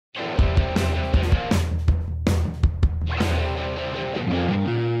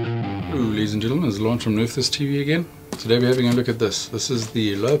ladies and gentlemen, it's Lon from NerfThis.TV again. Today we're having a look at this. This is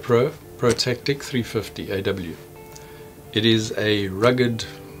the Lowepro Protactic 350 AW. It is a rugged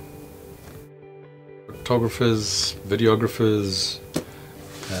photographers, videographers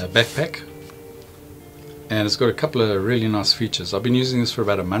backpack, and it's got a couple of really nice features. I've been using this for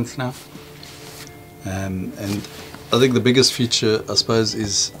about a month now, and I think the biggest feature, I suppose,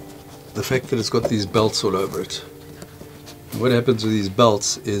 is the fact that it's got these belts all over it. And what happens with these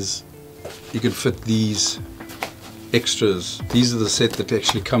belts is you can fit these extras. These are the set that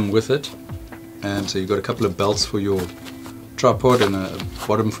actually come with it, and so you've got a couple of belts for your tripod and a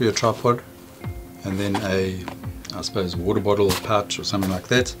bottom for your tripod, and then a, I suppose, water bottle pouch or something like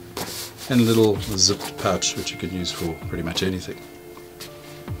that, and a little zipped pouch which you can use for pretty much anything.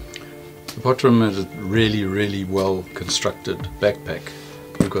 Apart from it, a really well constructed backpack.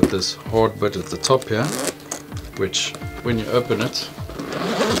 We've got this hard bit at the top here, which when you open it,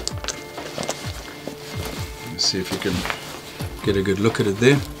 let's see if you can get a good look at it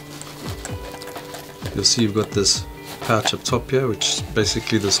there. You'll see you've got this pouch up top here, which is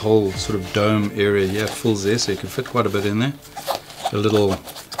basically this whole sort of dome area here fills there, so you can fit quite a bit in there. A little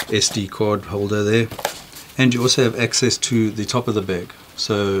SD card holder there, and you also have access to the top of the bag,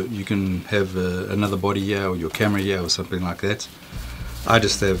 so you can have another body here or your camera here or something like that. I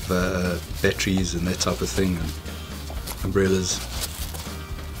just have batteries and that type of thing, and umbrellas,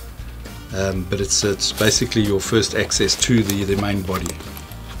 but it's basically your first access to the main body.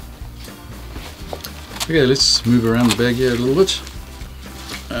 Okay, let's move around the bag here a little bit.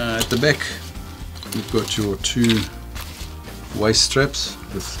 At the back you've got your two waist straps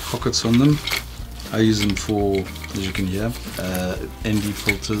with pockets on them. I use them for, as you can hear, ND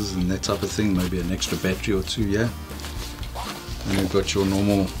filters and that type of thing, maybe an extra battery or two, yeah. And you've got your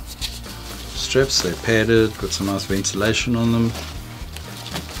normal straps, they're padded, got some nice ventilation on them,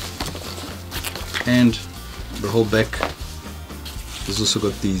 and the whole back has also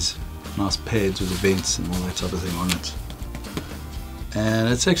got these nice pads with the vents and all that type of thing on it, and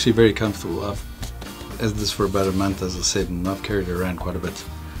it's actually very comfortable. I've had this for about a month, as I said, and I've carried it around quite a bit.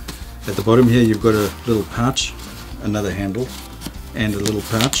 At the bottom here you've got a little pouch, another handle, and a little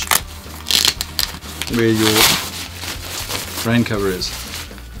pouch where your rain cover is.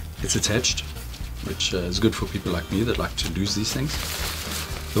 It's attached, which is good for people like me that like to lose these things.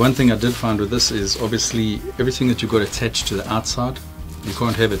 The one thing I did find with this is obviously everything that you've got attached to the outside, you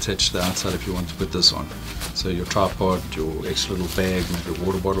can't have attached to the outside if you want to put this on. So your tripod, your extra little bag, maybe a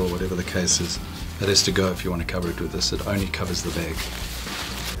water bottle, whatever the case is, that has to go if you want to cover it with this. It only covers the bag.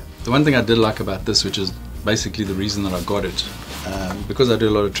 The one thing I did like about this, which is basically the reason that I got it, because I do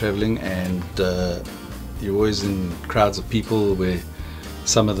a lot of traveling, and you're always in crowds of people where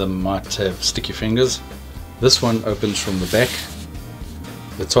some of them might have sticky fingers. This one opens from the back,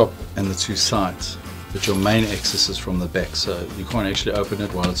 the top and the two sides, but your main access is from the back, so you can't actually open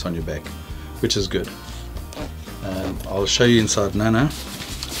it while it's on your back, which is good. I'll show you inside now.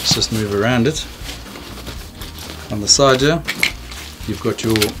 Let's just move around it. On the side here you've got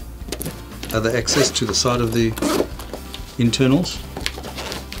your other access to the side of the internals.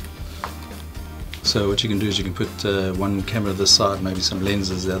 So what you can do is you can put one camera this side, maybe some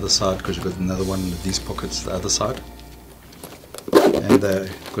lenses the other side, because you've got another one with these pockets the other side. And they've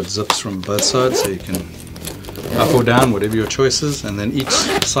got zips from both sides, so you can up or down, whatever your choice is. And then each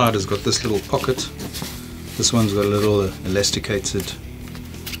side has got this little pocket. This one's got a little elasticated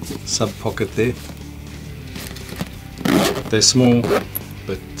sub pocket there. They're small,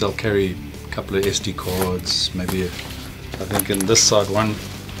 but they'll carry a couple of SD cards, maybe I think in this side one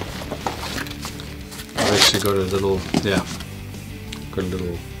I've actually got a little, yeah, got a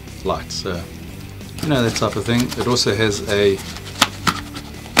little light, so you know, that type of thing. It also has an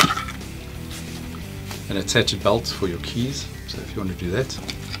attached belt for your keys, so if you want to do that.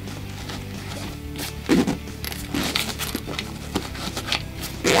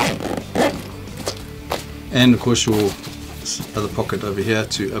 And of course your other pocket over here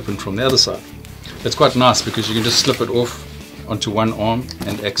to open from the other side. It's quite nice because you can just slip it off onto one arm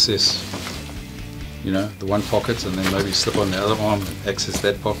and access, you know, the one pocket, and then maybe slip on the other arm and access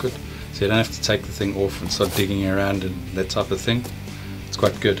that pocket, so you don't have to take the thing off and start digging around and that type of thing. It's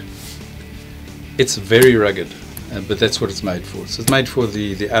quite good. It's very rugged, but that's what it's made for. So it's made for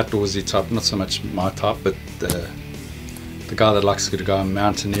the outdoorsy type, not so much my type, but the guy that likes to go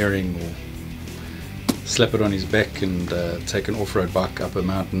mountaineering or slap it on his back and take an off-road bike up a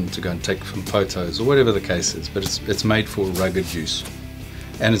mountain to go and take some photos, or whatever the case is. But it's made for rugged use,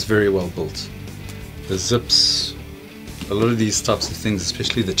 and it's very well built. The zips, a lot of these types of things,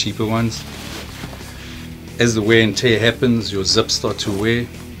 especially the cheaper ones, as the wear and tear happens, your zips start to wear,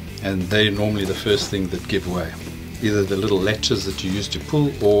 and they're normally the first thing that give away. Either the little latches that you use to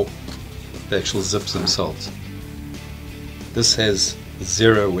pull or the actual zips themselves. This has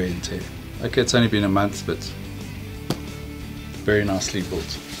zero wear and tear. Okay, it's only been a month, but very nicely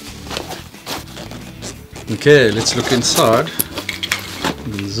built. Okay, let's look inside.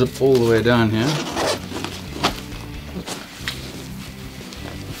 You can zip all the way down here,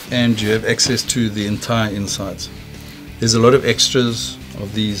 and you have access to the entire insides. There's a lot of extras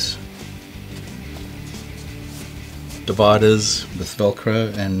of these dividers with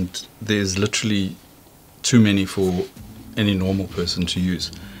Velcro, and there's literally too many for any normal person to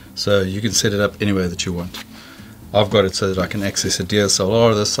use. So you can set it up any way that you want. I've got it so that I can access a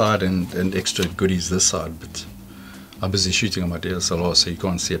DSLR this side and extra goodies this side, but I'm busy shooting on my DSLR, so you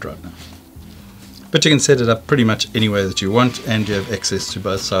can't see it right now. But you can set it up pretty much any way that you want, and you have access to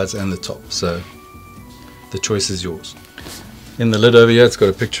both sides and the top, so the choice is yours. In the lid over here, it's got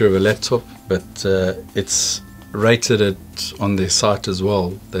a picture of a laptop, but it's rated it on their site as well.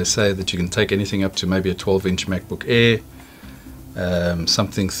 They say that you can take anything up to maybe a 12-inch MacBook Air,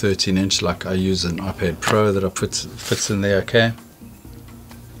 something 13-inch, like I use an iPad Pro that fits in there, okay?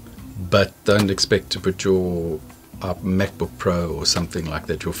 But don't expect to put your MacBook Pro or something like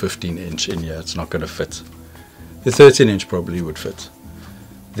that, your 15-inch in here. It's not going to fit. The 13-inch probably would fit.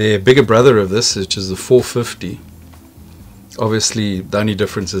 The bigger brother of this, which is the 450, obviously the only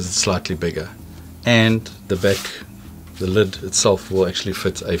difference is it's slightly bigger, and the back, the lid itself will actually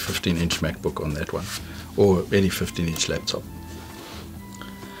fit a 15-inch MacBook on that one, or any 15-inch laptop.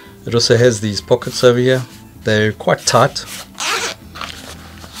 It also has these pockets over here. They're quite tight,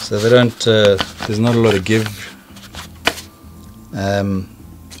 so they don't, there's not a lot of give.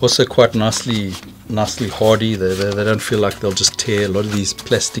 Also quite nicely hardy. They don't feel like they'll just tear. A lot of these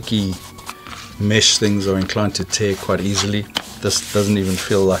plasticky mesh things are inclined to tear quite easily. This doesn't even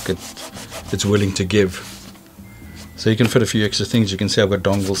feel like it's willing to give. So you can fit a few extra things. You can see I've got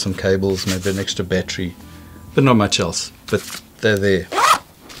dongles, some cables, maybe an extra battery, but not much else. But they're there.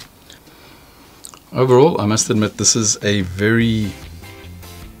 Overall, I must admit, this is a very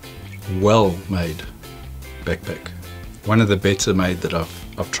well made backpack. One of the better made that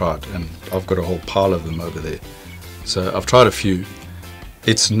I've tried, and I've got a whole pile of them over there. So I've tried a few.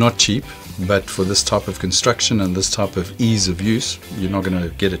 It's not cheap, but for this type of construction and this type of ease of use, you're not going to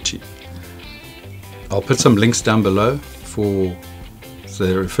get it cheap. I'll put some links down below for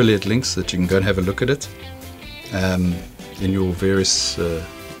their affiliate links that you can go and have a look at it in your various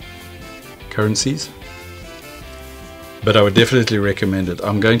currencies. But I would definitely recommend it.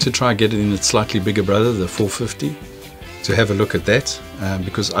 I'm going to try get it in its slightly bigger brother, the 450, to have a look at that,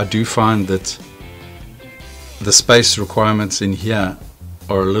 because I do find that the space requirements in here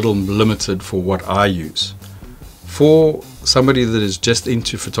are a little limited for what I use. For somebody that is just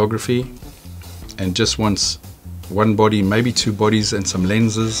into photography and just wants one body, maybe two bodies and some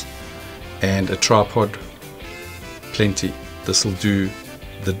lenses and a tripod, plenty. This will do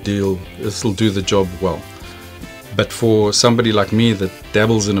the deal. This will do the job well. But for somebody like me that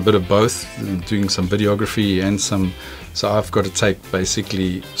dabbles in a bit of both, doing some videography and some, so I've got to take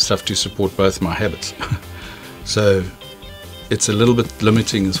basically stuff to support both my habits. So it's a little bit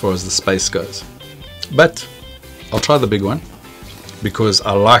limiting as far as the space goes. But I'll try the big one because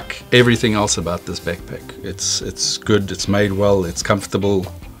I like everything else about this backpack. It's good, it's made well, it's comfortable,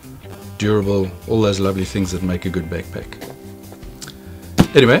 durable, all those lovely things that make a good backpack.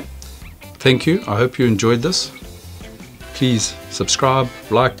 Anyway, thank you. I hope you enjoyed this. Please subscribe,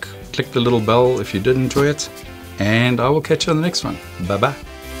 like, click the little bell if you did enjoy it, and I will catch you on the next one. Bye bye.